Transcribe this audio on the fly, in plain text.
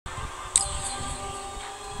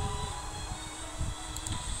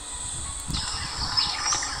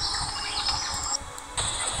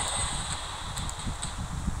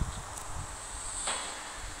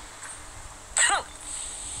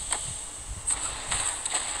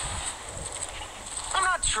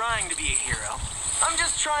trying to be a hero. I'm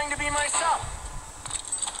just trying to be myself.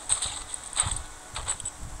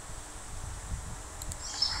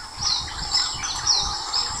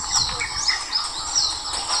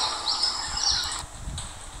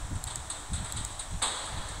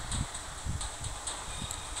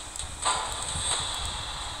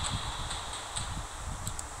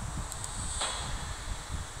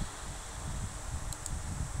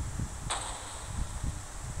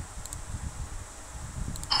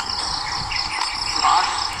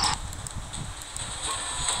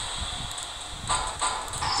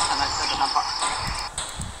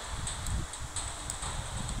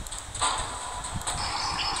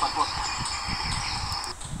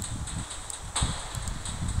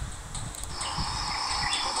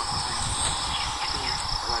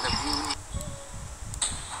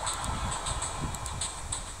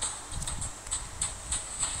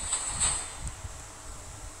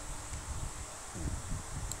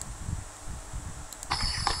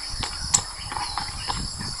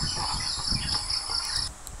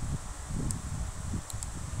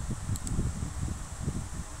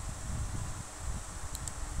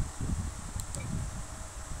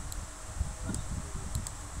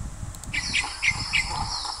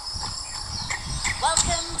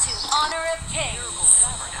 Welcome to Honor of Kings.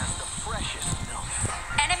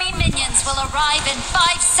 Enemy minions will arrive in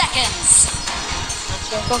 5 seconds.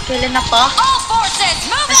 Kailan na pa? All forces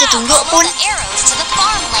move Kasi out. tunggo Follow po. the arrows to the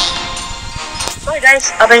farm lane. Okay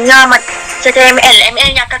guys, abay nga sa ML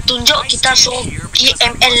niya katunjo kita so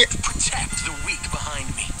GML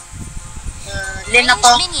len na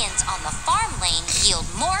pa. Ranged minions on the farm lane yield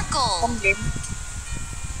more gold.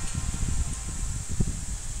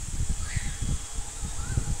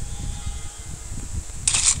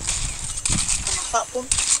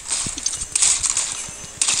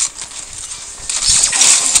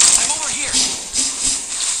 I'm over here.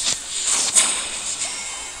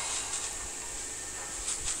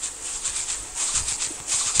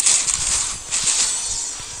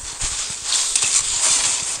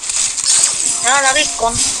 Lagi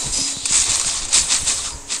kon.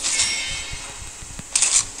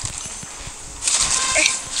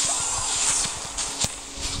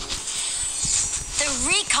 The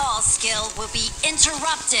recall skill will be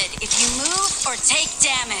interrupted if you move or take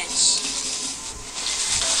damage.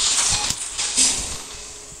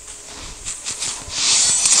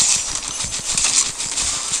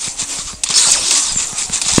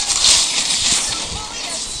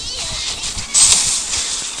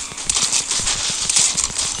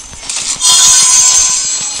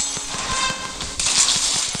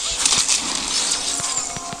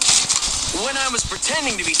 When I was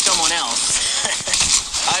pretending to be someone else,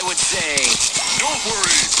 I would say, "Don't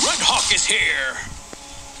worry, Red Hawk is here."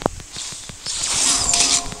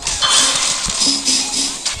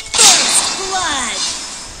 First blood.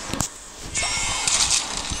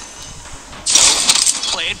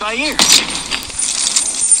 Play it by ear.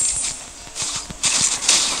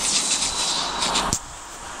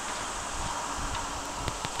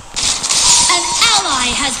 An ally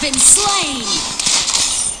has been slain.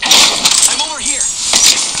 I'm over here.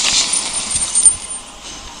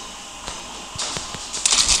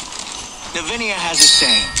 Navinia has a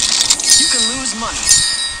saying. You can lose money,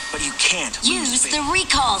 but you can't lose Use faith. the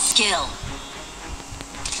recall skill.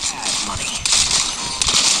 Bad money.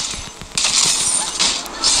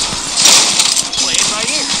 Play it by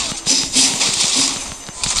ear.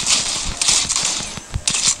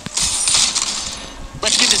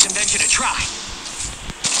 Let's give this invention a try.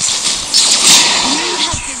 You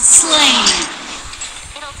have been slain.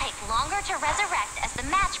 It'll take longer to resurrect as the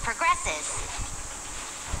match progresses.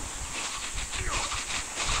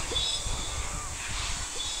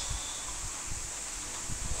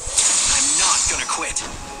 I'm not gonna quit,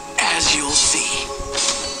 as you'll see.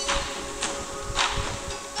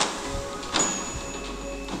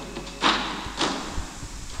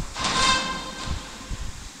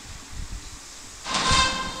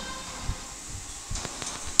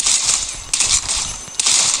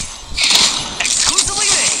 Exclusively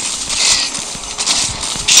made.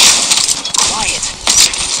 Quiet.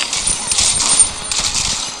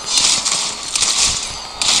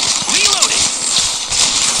 Reloading.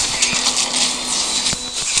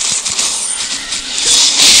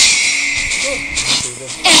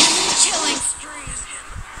 Enemy killing spree.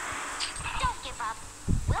 Don't give up.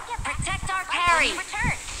 We'll get back Protect to our the fight carry. when you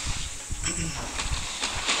return.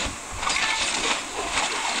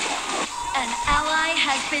 An ally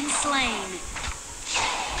has been slain.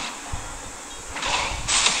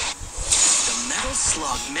 The metal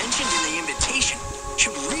slug mentioned in the invitation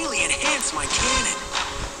should really enhance my cannon.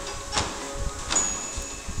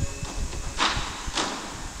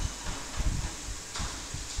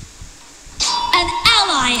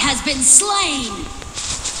 been slain.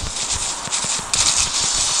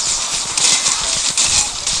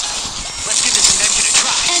 Let's give this invention a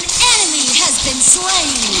try. An enemy has been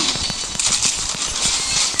slain.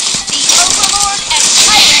 The Overlord and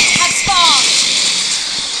Tyrant have spawned.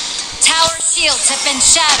 Tower shields have been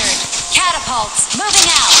shattered. Catapults moving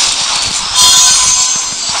out.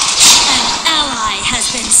 An ally has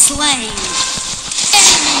been slain.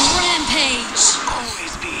 Enemy rampage.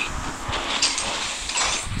 Always be.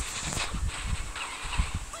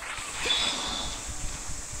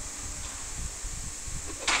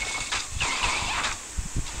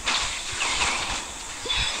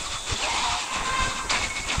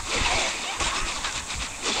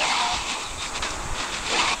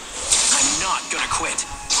 I'm not gonna quit.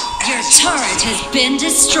 Your turret has been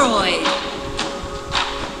destroyed.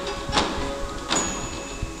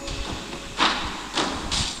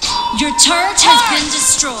 Your turret has been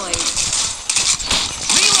destroyed.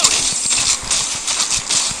 Reloading.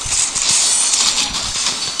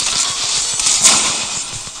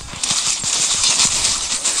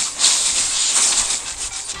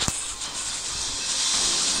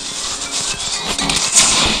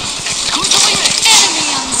 Exclusively made. Enemy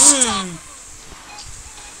unstoppable.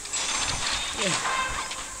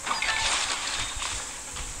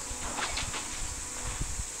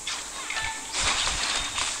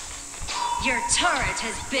 Your turret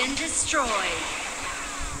has been destroyed.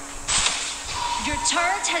 Your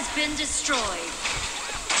turret has been destroyed.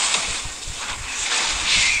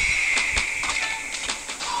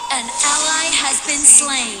 An ally has been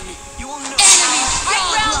slain. You will know. Enemy High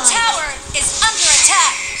ground godlike. tower is under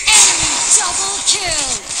attack. Enemy double kill.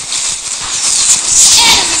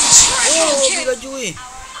 Enemy triple kill. Biga cuy.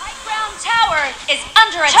 High ground tower is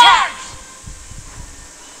under attack.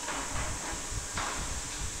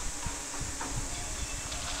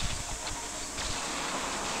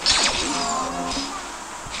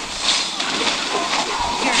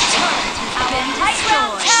 Your turret has been High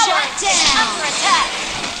ground destroyed. tower Shut is under down. attack.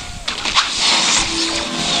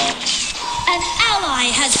 An ally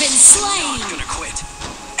has been slain. Not gonna quit.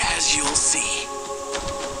 As you'll see.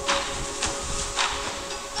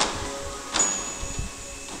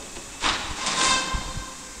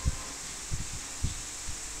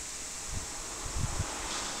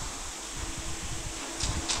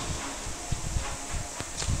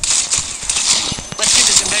 Let's give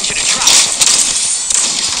this invention a try.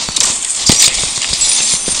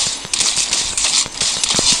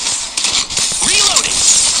 Reloading.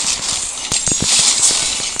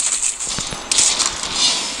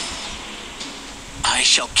 I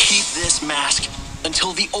shall keep this mask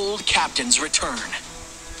until the old captains return.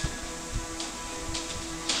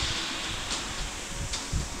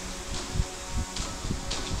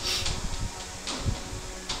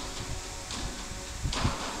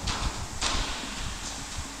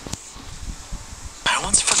 I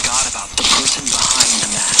once forgot about the person behind the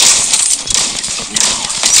mask, but now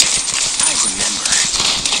I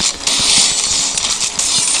remember.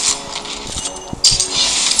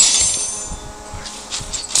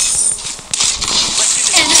 Let's do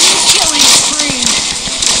this. Enemy killing spree.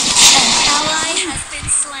 An ally has been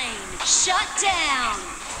slain. Shut down.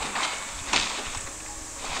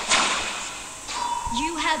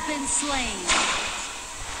 You have been slain.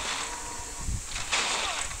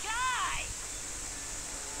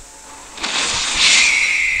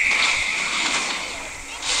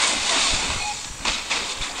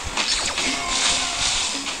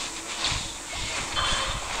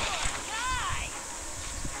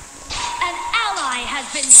 An ally has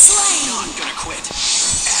been slain. Not gonna quit,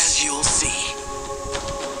 as you'll see.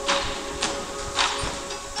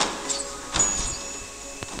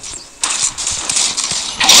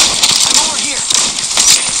 Hey, I'm over here.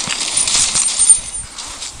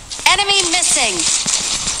 Enemy missing.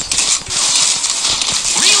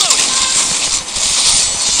 Reloading.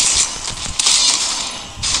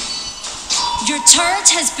 Your turret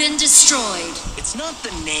has been destroyed. It's not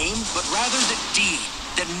the name, but rather the deed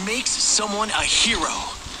that makes someone a hero.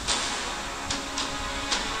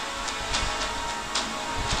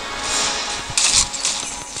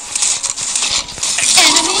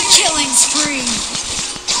 Enemy killing spree.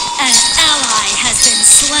 An ally has been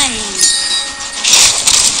slain.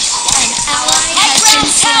 An ally High has ground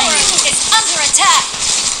been tower slain. is under attack.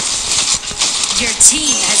 Your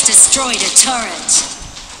team has destroyed a turret.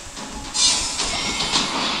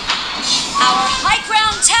 Our high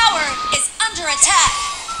ground tower is under attack.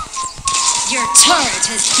 Your turret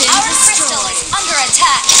has been Our crystal destroyed. is under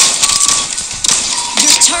attack.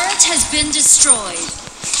 Your turret has been destroyed.